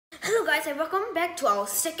guys, and welcome back to our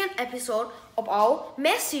second episode of our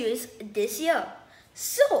math series this year.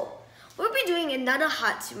 So, we'll be doing another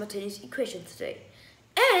hard simultaneous equation today.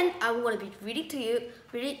 And I'm going to be reading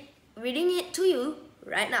it to you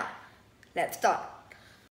right now. Let's start.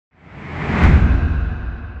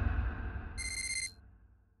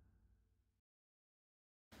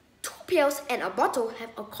 Two pills and a bottle have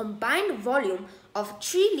a combined volume of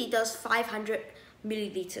 3 liters 500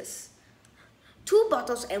 milliliters. Two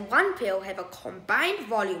bottles and one pill have a combined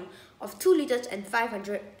volume of 2 liters and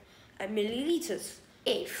 500 milliliters.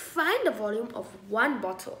 A. Find the volume of one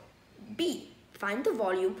bottle. B. Find the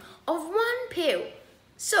volume of one pill.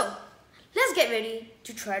 So, let's get ready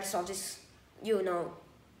to try to solve this,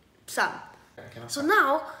 sum. So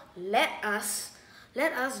now, let us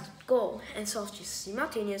go and solve this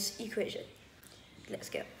simultaneous equation. Let's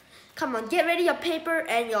go. Come on, get ready your paper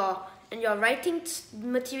and your writing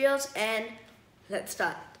materials and let's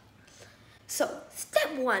start. So,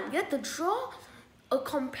 step 1, you have to draw a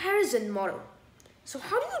comparison model. So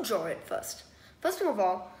how do you draw it first? First thing of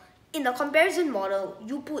all, in the comparison model,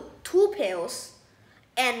 you put 2 pills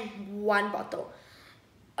and 1 bottle.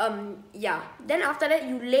 Then after that,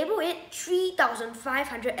 you label it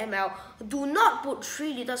 3,500 ml. Do not put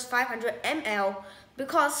 3 liters 500 ml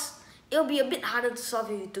because it'll be a bit harder to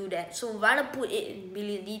solve if you do that. So rather put it in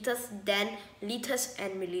milliliters than liters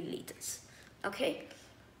and milliliters. Okay,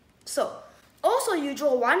 so also you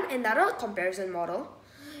draw another comparison model,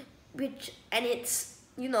 it's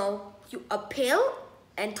a pill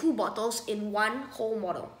and 2 bottles in one whole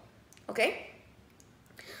model. Okay,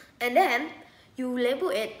 and then you label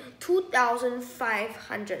it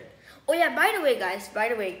 2,500. Oh yeah, by the way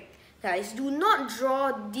guys, do not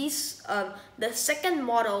draw this the second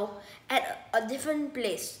model at a different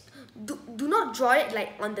place. Do not draw it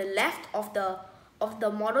like on the left of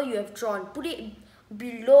the model you have drawn. Put it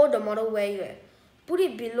below the model where you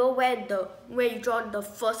draw the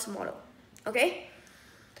first model. Okay?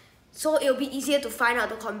 So it'll be easier to find out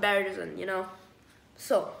the comparison,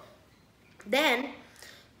 So then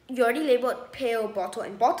you already labeled pill, bottle,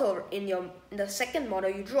 and bottle in the second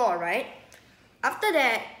model you draw, right? After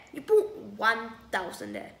that, you put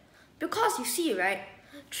 1,000 there. Because you see, right?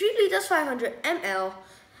 3 liters 500 ml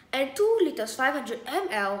and 2 liters 500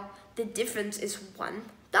 ml, the difference is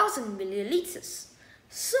 1,000 milliliters.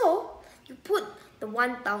 So you put the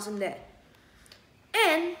 1,000 there.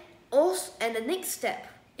 And the next step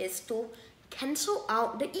is to cancel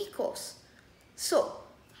out the equals. So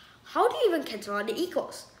how do you even cancel out the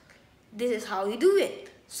equals? This is how you do it.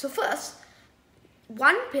 So first,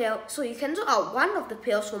 one pill, so you cancel out one of the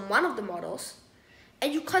pills from one of the models,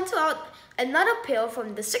 and you cancel out another pill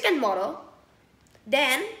from the second model.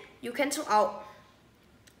 Then you cancel out.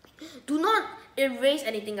 Do not erase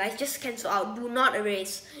anything, guys. Just cancel out. Do not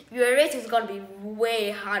erase. If you erase, it's gonna be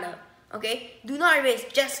way harder. Okay? Do not erase.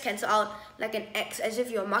 Just cancel out like an X, as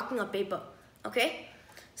if you're marking a paper. Okay?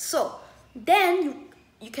 So then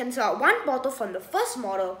you cancel out one bottle from the first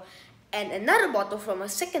model and another bottle from a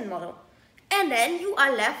second model, and then you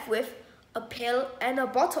are left with a pill and a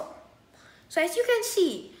bottle. So as you can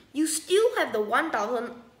see, you still have the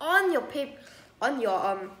 1,000 on your paper, on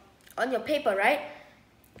your paper, right?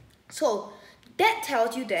 So that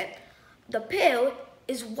tells you that the pill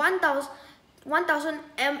is 1,000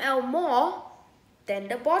 ml more than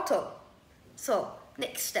the bottle. So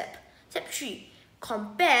next step, step 3,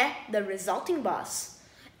 compare the resulting bars.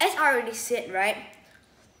 As I already said, right,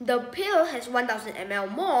 the pill has 1,000 ml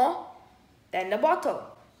more than the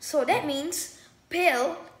bottle. So that means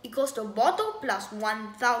pill equals to bottle plus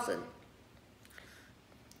 1,000.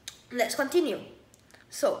 Let's continue.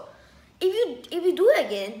 So if you do it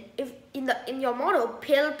again, if in your model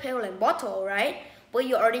pill, and bottle, right, where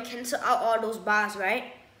you already cancel out all those bars,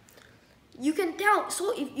 right, you can tell.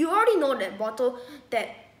 So if you already know that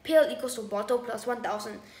pill equals to bottle plus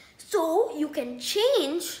 1,000, so you can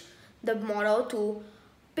change the model to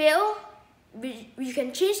pill. You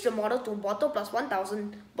can change the model to bottle plus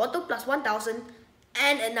 1,000, bottle plus 1,000,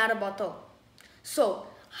 and another bottle. So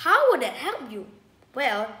how would that help you?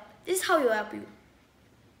 Well, this is how it will help you.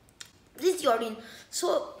 This is already,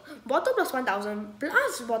 so bottle plus 1,000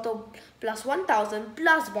 plus bottle plus 1,000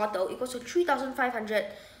 plus bottle equals to 3,500.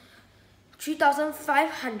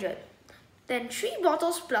 3,500. Then 3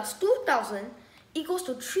 bottles plus 2,000 equals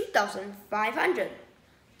to 3,500.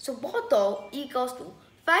 So bottle equals to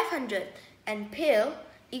 500 and pill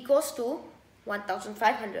equals to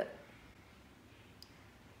 1,500.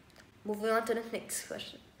 Moving on to the next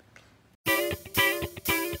question.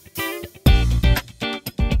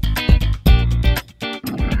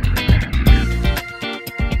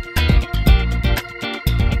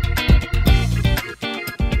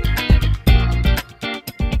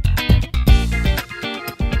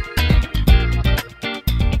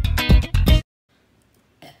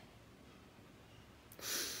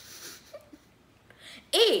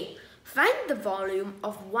 Okay, find the volume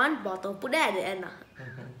of one bottle. Put that at the end.